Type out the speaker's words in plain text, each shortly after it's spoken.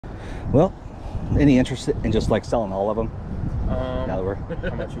Well, any interest in just like selling all of them?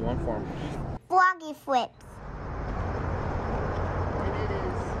 How much you want for them? Froggy flips. And it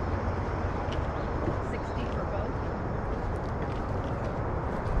is 60 for both.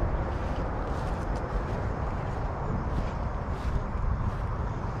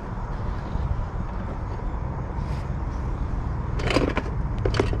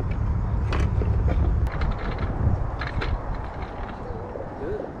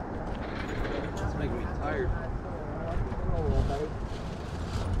 Good. It's making me tired.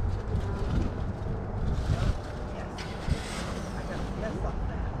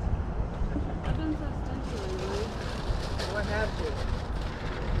 What have you?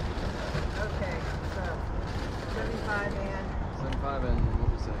 Okay, so 75 and 75 and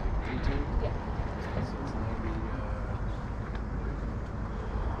what was that? 18? Yeah. So it's maybe,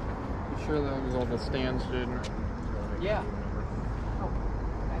 you sure that was all the stands, didn't? Yeah.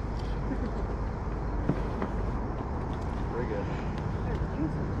 Very good.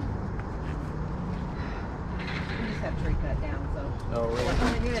 we just have to treat that down, so. Oh, We're really?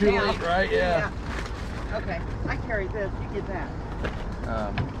 gonna do it Too now. late, right? Yeah. Okay, I carry this, you get that.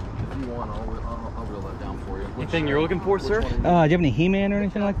 If you want, I'll reel that down for you. Anything you're looking for, sir? Do you have any He-Man or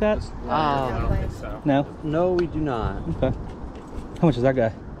anything like that? I don't think so. No? No, we do not. Okay. How much is that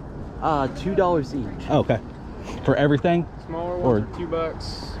guy? $2 each. Oh, okay. For everything? Smaller ones are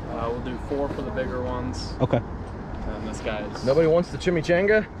 $2. We'll do 4 for the bigger ones. Okay. And this guy's Nobody wants the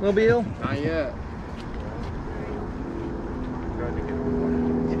chimichanga mobile? not yet.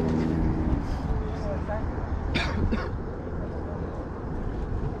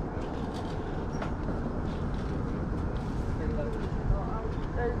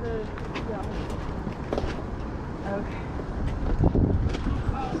 Okay.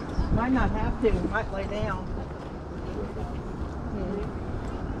 Might not have to, might lay down.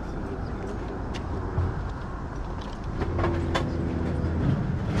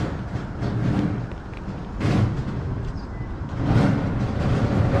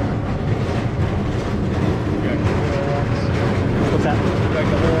 What's that? Like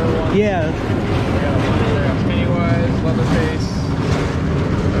the horror one. Yeah. We got Pennywise, Leatherface.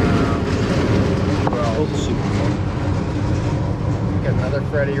 Who else? Got another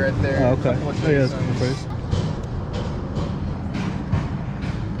Freddy right there. Oh, okay. Couple of Oh, yeah, that's Jasons. pretty.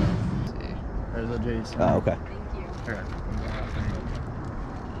 See, there's a Jason. Oh, okay. Here.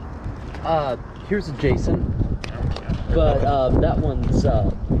 Here's a Jason, but that one's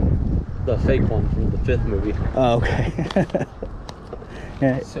the fake one from the 5th movie. Oh, okay.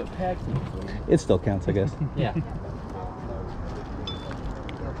 Yeah, So packed. it still counts, I guess. Yeah. You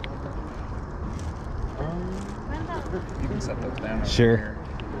can set those down. Over Sure. Here.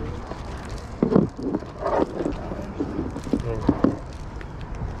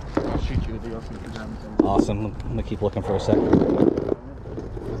 I'll shoot you a deal since you're done. Awesome. I'm gonna keep looking for a sec.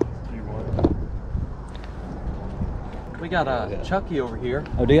 We got Chucky over here,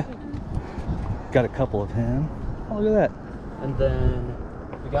 Oh, do you? Got a couple of him. Oh, look at that. and then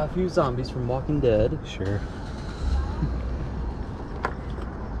we got a few zombies from Walking Dead. Sure.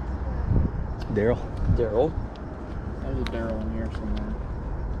 Daryl. Daryl. There's a Daryl in here somewhere.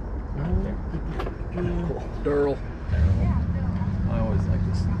 Cool. Daryl. I always like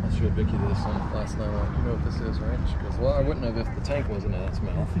this. I showed Vicky this one last night. I'm like, you know what this is, right? She goes, well, I wouldn't have if the tank wasn't in its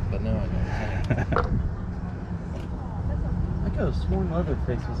mouth, but now I know the tank. I could have sworn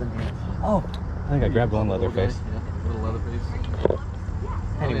Leatherface was in here. Oh, I think I grabbed one Leatherface. Yeah, little Leatherface.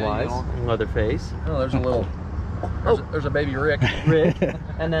 Pennywise, Oh, yeah, Leatherface, oh, there's a little. There's a baby Rick. Rick,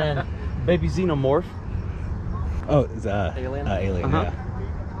 and then Baby Xenomorph. Oh, it's Alien? Alien, Uh-huh.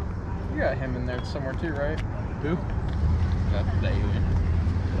 yeah. You got him in there somewhere too, right? Who? That's the alien.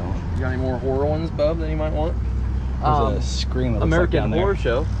 No. You got any more horror ones, Bub, that you might want? There's a Scream. It looks like American down there. Horror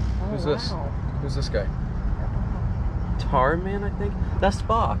Show. Who's this? Who's this guy? Tarman, I think. That's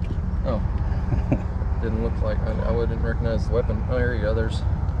Spock. Oh. Didn't look like. I wouldn't recognize the weapon. Oh, here you go. There's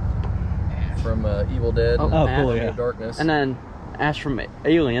from Evil Dead. Oh, and Oh, cool, Army yeah. of Darkness. And then Ash from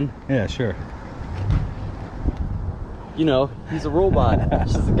Alien. Yeah, sure. You know, he's a robot.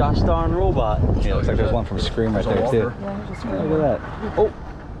 He's just a gosh darn robot. Yeah, looks like there's one from Scream right There's a there, too. Walker. Oh, look at that. Oh,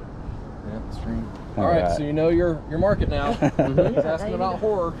 Yeah, stream. All All right, right. so you know your market now. He's asking about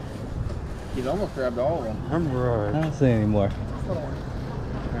horror. He's almost grabbed all of them. I'm I right. don't see any more.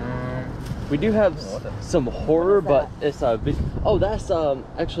 We do have some horror, but it's a big. Oh, that's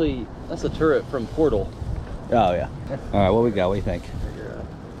actually that's a turret from Portal. Oh, yeah. All right, what we got? What do you think?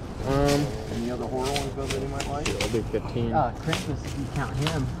 Any other horror ones that you might like? It'll be 15. Krampus, if you count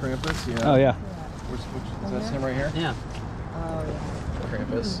him. Krampus, yeah. Oh, yeah. Which is that him right here? Yeah. Oh, yeah.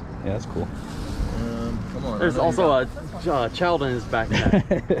 Krampus. Yeah, that's cool. Come on. There's also a child in his backpack.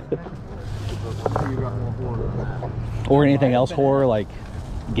 You got more horror than that. Or anything else horror, like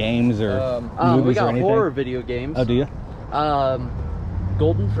games or movies we got or anything? horror video games. Oh, do you?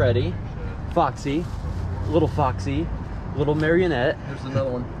 Golden Freddy, Foxy, Little Foxy, Little Marionette. Here's another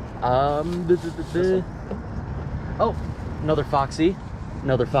one. Oh, another Foxy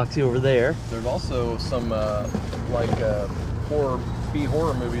over there. There's also some horror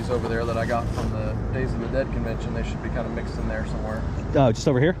B-horror movies over there that I got from the Days of the Dead convention. They should be kind of mixed in there somewhere. Oh, just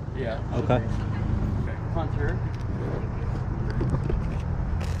over here? Yeah. Okay. Hunter.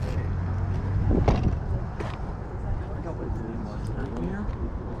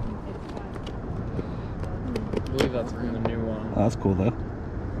 I believe that's from the new one. Oh, that's cool though.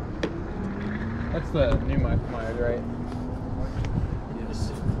 That's the new Mike Myers, right?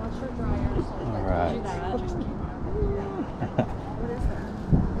 Yes. All right.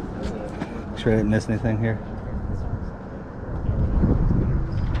 Make sure I didn't miss anything here.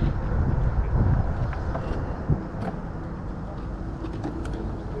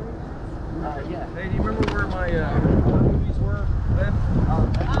 Yeah. Hey, do you remember where my movies were?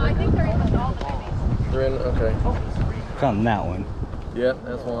 I think they're in all the movies. They're in. Okay. Found that one. Yep,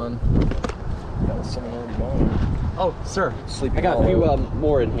 that's one. Got someone already bought. Oh, sir. Sleeping I got a few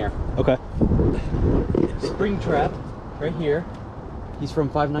more in here. Okay. Springtrap, right here. He's from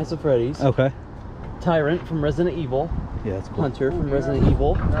Five Nights at Freddy's. Okay. Tyrant from Resident Evil. Yeah, that's cool. Hunter from Resident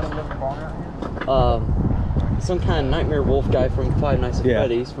Evil. Some kind of nightmare wolf guy from Five Nights at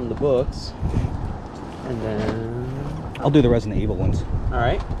Freddy's from the books. And then I'll do the Resident Evil ones. all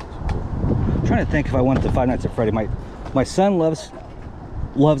right. I'm trying to think if I went to Five Nights at Freddy. My son loves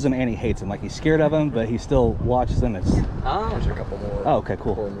them and he hates them. Like he's scared of them, but he still watches them. It's There's a couple more. oh, okay,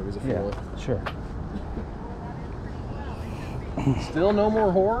 cool. Horror movies if you want. Sure. Still no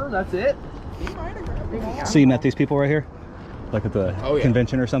more horror. That's it. So you met these people right here, like at the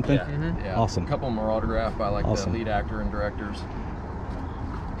convention or something? Yeah. Yeah. Awesome. A couple of them are autographed by like the lead actor and directors.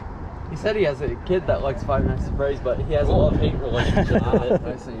 He said he has a kid that likes Five Nights at Freddy's, but he has a love-hate relationship with it.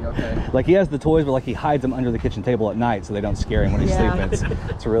 I see. Okay. Like he has the toys, but like he hides them under the kitchen table at night so they don't scare him when he's sleeping.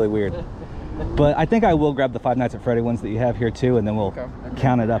 It's really weird. But I think I will grab the Five Nights at Freddy ones that you have here too, and then we'll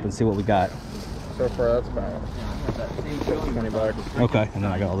count it up and see what we got. So far, that's about $20. Okay, and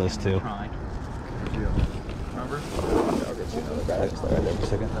then I got all this too. Remember?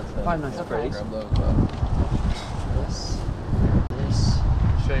 Five Nights at Freddy's. Grab those. This.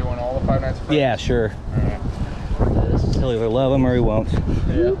 Show you want all the Five Nights at Freddy's? Yeah, sure. This. He'll either love them or he won't. Yeah.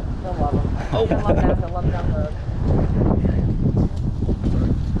 They'll love them. Oh, they'll love them. They'll love them down the road.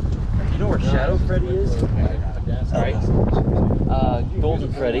 You know where Shadow Freddy is? Right.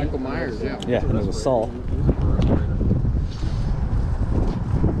 Golden Freddy. Michael Myers, yeah. Yeah, and there's a Saul.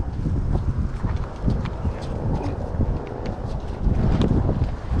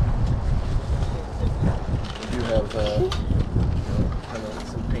 You have kind of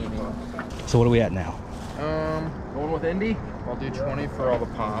some painting. So what are we at now? Going with Indy. I'll do 20 for all the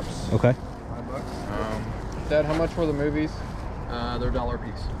pops. Okay. $5. Dad, how much were the movies? They're $1 a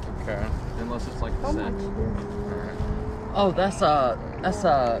piece. Okay. Unless it's like the cents. Oh, that's a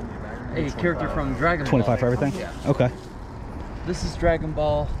character from Dragon Ball. 25 for everything? Yeah. Okay. This is Dragon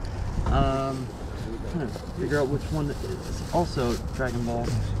Ball. Trying to figure out which one is also Dragon Ball.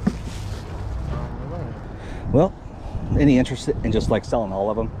 Well, any interest in just like selling all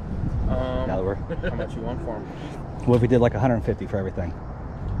of them? Now that we're, How much you want for them? what if we did like 150 for everything?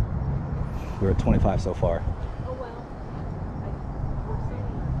 We're at 25 so far.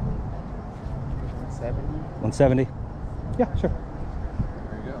 170? Yeah, sure.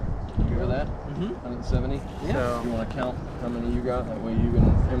 There you go. You hear that? 170. Yeah. So you want to count how many you got? That way you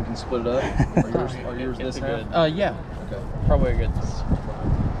and him can split it up. Are yours this half? Yeah. Okay. Probably a good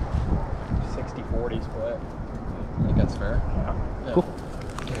 60-40 split. I think that's fair. Yeah. Cool.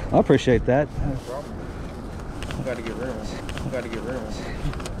 I appreciate that. No problem. You gotta get rid of them. You gotta get rid of them.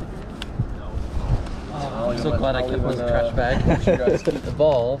 I'm so glad I kept my trash bag. You guys keep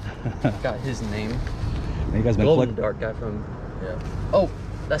Evolve. Got his name. You guys been Golden collecting? Dark guy from. Yeah. Oh,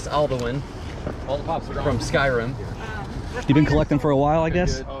 that's Alduin All the pops are gone. from Skyrim. You've been collecting for a while, I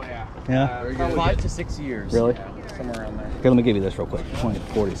guess? Good. Oh, yeah. Yeah? Very good. 5 to 6 years. Really? Somewhere around there. Okay, let me give you this real quick. 20,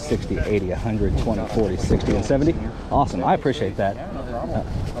 40, 60, 80, 100, 20, 40, 60, and 70. Awesome. I appreciate that. Yeah, no problem.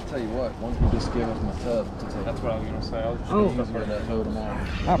 I'll tell you what. Why don't you just give us my tub to take? That's what I was gonna say. I was just Easier to tow tomorrow.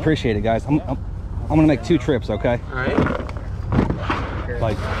 I appreciate it, guys. I'm gonna make 2 trips, okay? All right.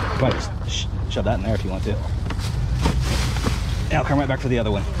 Like, go ahead, just shove that in there if you want to. Yeah, I'll come right back for the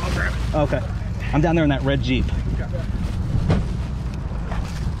other one. I'll grab it. Okay. I'm down there in that red Jeep.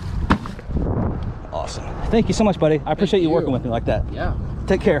 Thank you so much, buddy. I appreciate you working with me like that. Yeah.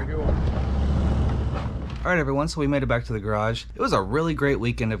 Take care. All right, everyone, so we made it back to the garage. It was a really great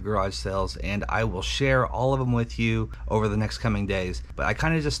weekend of garage sales, and I will share all of them with you over the next coming days. But I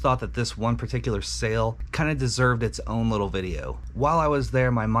kind of just thought that this one particular sale kind of deserved its own little video. While I was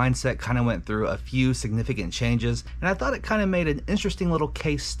there, my mindset kind of went through a few significant changes, and I thought it kind of made an interesting little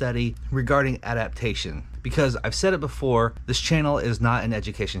case study regarding adaptation. Because I've said it before, this channel is not an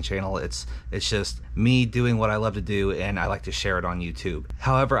education channel. It's just me doing what I love to do, and I like to share it on YouTube.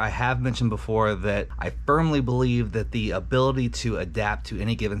 However, I have mentioned before that I firmly believe that the ability to adapt to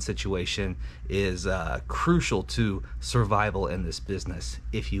any given situation is crucial to survival in this business,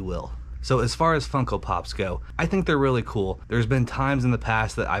 if you will. So as far as Funko Pops go, I think they're really cool. There's been times in the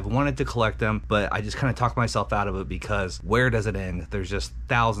past that I've wanted to collect them, but I just kind of talked myself out of it because where does it end? There's just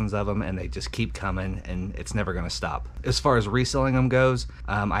thousands of them and they just keep coming and it's never gonna stop. As far as reselling them goes,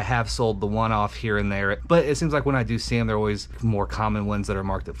 I have sold the one-off here and there, but it seems like when I do see them, they're always more common ones that are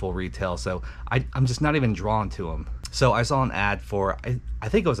marked at full retail, so I'm just not even drawn to them. So I saw an ad for, I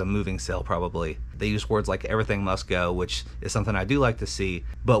think it was a moving sale probably. They used words like everything must go, which is something I do like to see,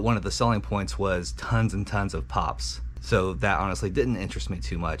 but one of the selling points was tons and tons of pops. So that honestly didn't interest me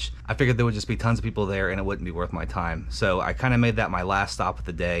too much. I figured there would just be tons of people there and it wouldn't be worth my time. So I kind of made that my last stop of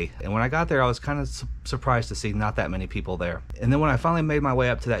the day. And when I got there, I was kind of surprised to see not that many people there. And then when I finally made my way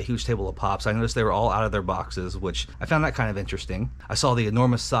up to that huge table of pops, I noticed they were all out of their boxes, which I found that kind of interesting. I saw the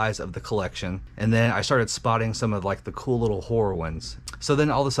enormous size of the collection, and then I started spotting some of like the cool little horror ones. So then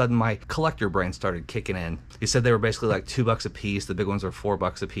all of a sudden my collector brain started kicking in. He said they were basically like $2 a piece. The big ones were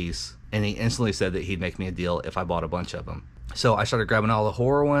 $4 a piece. And he instantly said that he'd make me a deal if I bought a bunch of them. So I started grabbing all the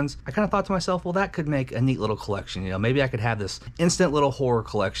horror ones. I kind of thought to myself, well, that could make a neat little collection. You know, maybe I could have this instant little horror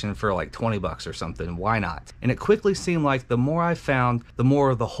collection for like 20 bucks or something. Why not? And it quickly seemed like the more I found, the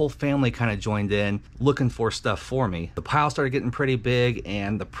more the whole family kind of joined in looking for stuff for me. The pile started getting pretty big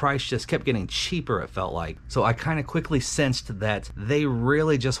and the price just kept getting cheaper, it felt like. So I kind of quickly sensed that they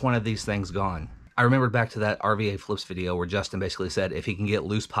really just wanted these things gone. I remembered back to that RVA Flips video where Justin basically said if he can get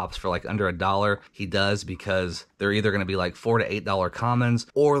loose pops for like under $1, he does, because they're either going to be like $4 to $8 commons,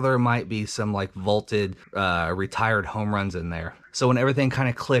 or there might be some like vaulted retired home runs in there. So when everything kind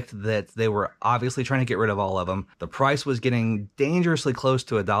of clicked that they were obviously trying to get rid of all of them, the price was getting dangerously close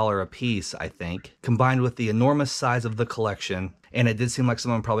to $1 a piece, I think, combined with the enormous size of the collection, and it did seem like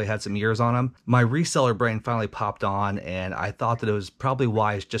some of them probably had some years on them. My reseller brain finally popped on, and I thought that it was probably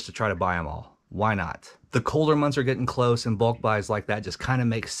wise just to try to buy them all. Why not? The colder months are getting close, and bulk buys like that just kind of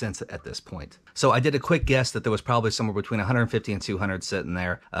makes sense at this point. So I did a quick guess that there was probably somewhere between 150 and 200 sitting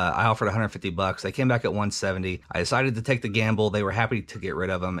there. I offered 150 bucks. They came back at 170. I decided to take the gamble. They were happy to get rid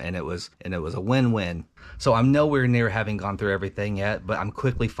of them, and it was a win-win. So I'm nowhere near having gone through everything yet, but I'm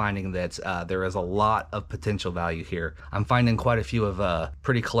quickly finding that there is a lot of potential value here. I'm finding quite a few of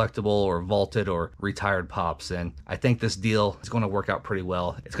pretty collectible or vaulted or retired pops, and I think this deal is going to work out pretty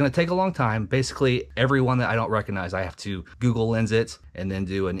well. It's going to take a long time. Basically, every one that I don't recognize, I have to Google Lens it and then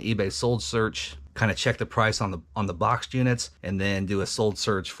do an eBay sold search, kind of check the price on the boxed units, and then do a sold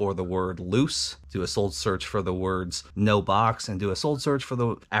search for the word loose, do a sold search for the words no box, and do a sold search for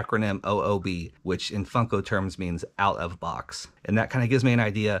the acronym OOB, which in Funko terms means out of box. And that kind of gives me an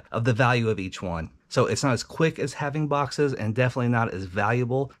idea of the value of each one. So it's not as quick as having boxes and definitely not as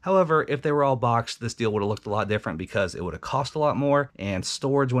valuable. However, if they were all boxed, this deal would have looked a lot different because it would have cost a lot more and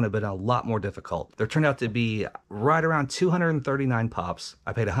storage would have been a lot more difficult. There turned out to be right around 239 pops.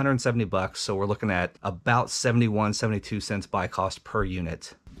 I paid 170 bucks, so we're looking at about 71, 72 cents buy cost per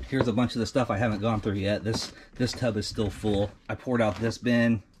unit. Here's a bunch of the stuff I haven't gone through yet. This tub is still full. I poured out this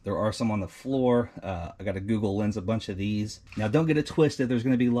bin. There are some on the floor. I got to Google Lens a bunch of these. Now don't get it twisted, there's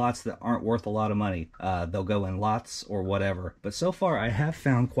going to be lots that aren't worth a lot of money. They'll go in lots or whatever. But so far I have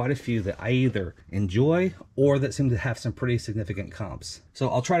found quite a few that I either enjoy or that seem to have some pretty significant comps. So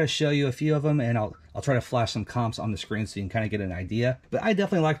I'll try to show you a few of them, and I'll try to flash some comps on the screen so you can kind of get an idea. But I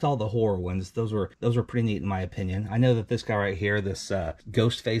definitely liked all the horror ones. Those were pretty neat in my opinion. I know that this guy right here, this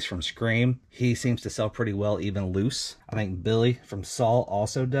Ghostface from Scream, he seems to sell pretty well even loose. I think Billy from Saw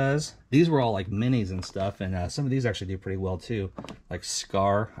also does. These were all like minis and stuff, and some of these actually do pretty well too. Like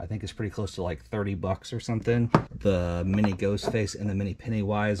Scar, I think is pretty close to like 30 bucks or something. The mini Ghostface and the mini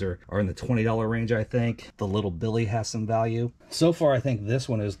Pennywise are in the $20 range, I think. The little Billy has some value. So far, I think this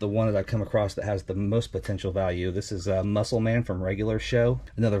one is the one that I've come across that has the most potential value. This is Muscle Man from Regular Show,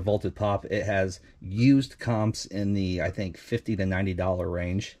 another vaulted pop. It has used comps in the, I think, $50 to $90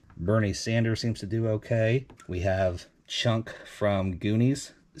 range. Bernie Sanders seems to do okay. We have Chunk from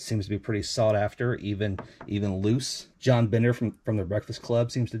Goonies. seems to be pretty sought after, even loose. John Bender from The Breakfast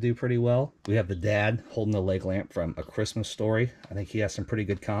Club seems to do pretty well. We have the dad holding the leg lamp from A Christmas Story. I think he has some pretty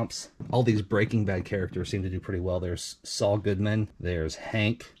good comps. All these Breaking Bad characters seem to do pretty well. There's Saul Goodman, there's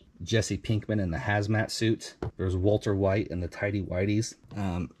Hank, Jesse Pinkman in the hazmat suit. There's Walter White in the tidy whities.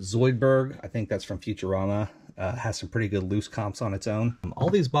 Zoidberg, I think that's from Futurama, has some pretty good loose comps on its own. All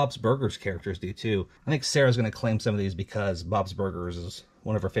these Bob's Burgers characters do too. I think Sarah's going to claim some of these because Bob's Burgers is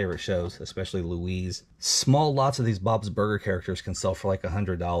one of her favorite shows, especially Louise. Small lots of these Bob's Burger characters can sell for like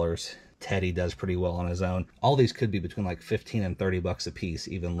 $100. Teddy does pretty well on his own. All these could be between like 15 and 30 bucks a piece,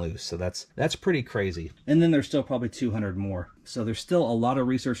 even loose. So that's pretty crazy. And then there's still probably 200 more. So there's still a lot of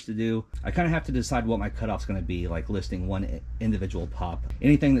research to do. I kind of have to decide what my cutoff's going to be, like listing one individual pop.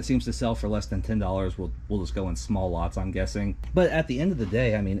 Anything that seems to sell for less than $10, we'll just go in small lots, I'm guessing. But at the end of the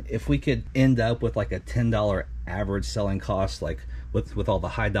day, I mean, if we could end up with like a $10 average selling cost, like with all the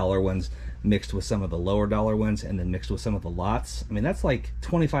high dollar ones mixed with some of the lower dollar ones and then mixed with some of the lots, I mean, that's like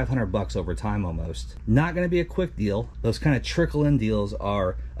 2,500 bucks over time almost. Not going to be a quick deal. Those kind of trickle in deals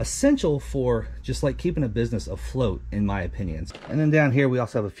are essential for just like keeping a business afloat, in my opinions. And then down here we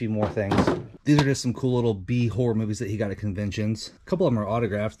also have a few more things. These are just some cool little B horror movies that he got at conventions. A couple of them are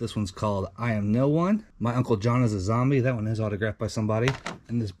autographed. This one's called I Am No One. My Uncle John is a Zombie. That one is autographed by somebody.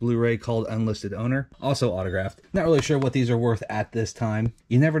 And this Blu-ray called Unlisted Owner, also autographed. Not really sure what these are worth at this time.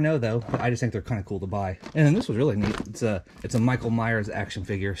 You never know though, but I just think they're kind of cool to buy. And then this was really neat. It's a Michael Myers action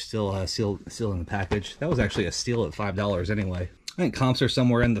figure, still sealed in the package. That was actually a steal at $5 anyway. I think comps are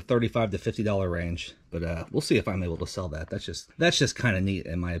somewhere in the $35 to $50 range, but we'll see if I'm able to sell that. That's just kind of neat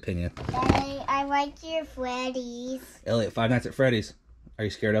in my opinion. Daddy, I like your Freddy's. Elliot, Five Nights at Freddy's. Are you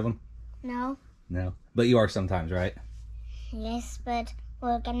scared of them? No. No, but you are sometimes, right? Yes, but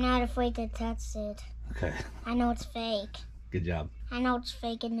look, I'm not afraid to touch it. Okay. I know it's fake. Good job. I know it's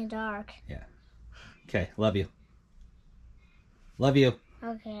fake in the dark. Yeah. Okay, love you. Love you.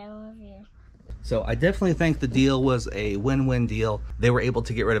 Okay, I love you. So I definitely think the deal was a win-win deal. They were able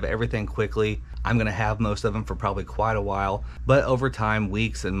to get rid of everything quickly. I'm going to have most of them for probably quite a while, but over time,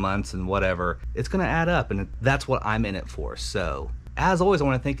 weeks and months and whatever, it's going to add up, and that's what I'm in it for. So as always, I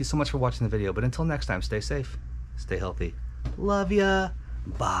want to thank you so much for watching the video, but until next time, stay safe, stay healthy. Love ya.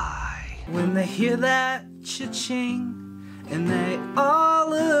 Bye. When they hear that cha-ching and they all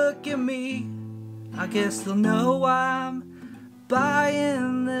look at me, I guess they'll know I'm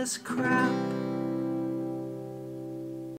buying this crap.